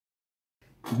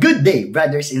Good day,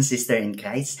 brothers and sisters in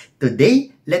Christ.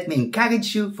 Today, let me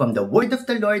encourage you from the word of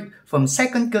the Lord from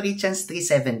 2 Corinthians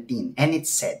 3:17. And it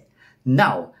said,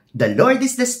 "Now, the Lord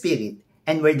is the Spirit,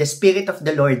 and where the Spirit of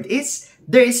the Lord is,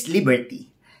 there is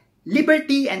liberty."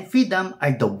 Liberty and freedom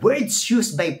are the words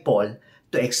used by Paul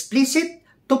to explicit,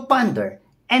 to ponder,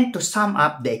 and to sum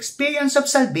up the experience of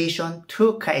salvation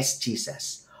through Christ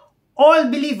Jesus.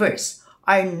 All believers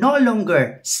are no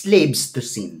longer slaves to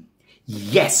sin.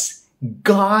 Yes,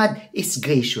 God is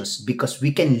gracious because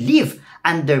we can live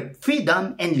under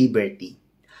freedom and liberty.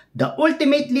 The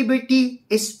ultimate liberty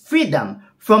is freedom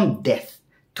from death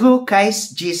through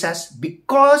Christ Jesus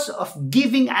because of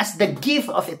giving us the gift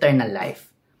of eternal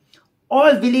life.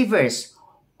 All believers,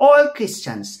 all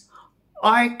Christians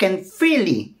can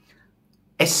freely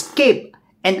escape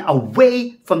and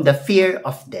away from the fear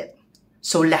of death.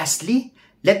 So lastly,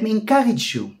 let me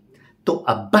encourage you to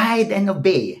abide and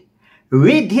obey.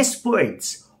 Read His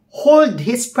words, hold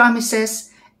His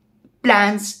promises,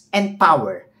 plans, and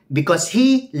power because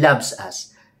He loves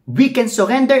us. We can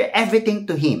surrender everything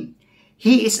to Him.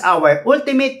 He is our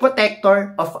ultimate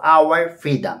protector of our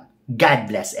freedom. God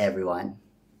bless everyone.